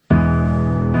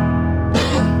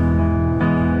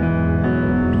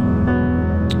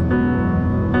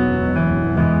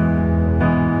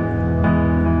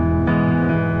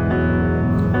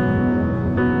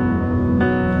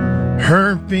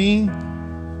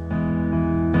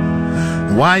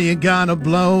Why you gotta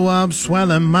blow up,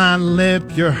 swelling my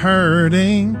lip, you're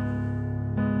hurting.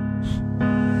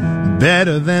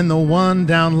 Better than the one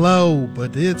down low,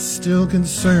 but it's still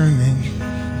concerning.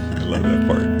 I love that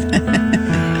part.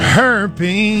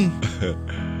 Herpe.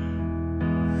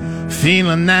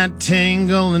 Feeling that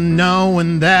tingle and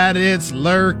knowing that it's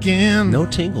lurking. No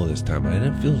tingle this time. I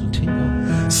didn't feel the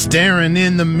tingle. Staring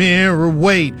in the mirror,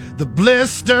 wait, the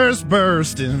blister's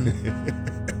bursting.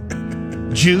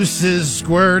 Juices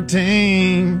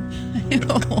squirting.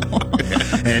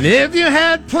 And if you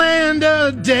had planned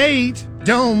a date,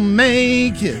 don't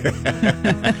make it.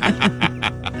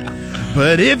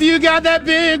 But if you got that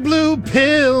big blue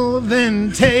pill,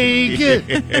 then take it.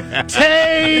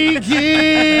 Take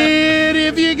it.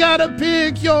 If you gotta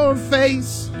pick your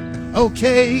face,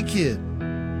 okay, kid,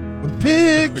 but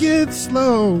pick it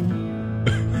slow.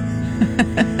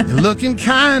 You're looking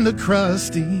kinda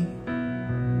crusty.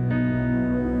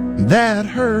 That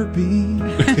herpes.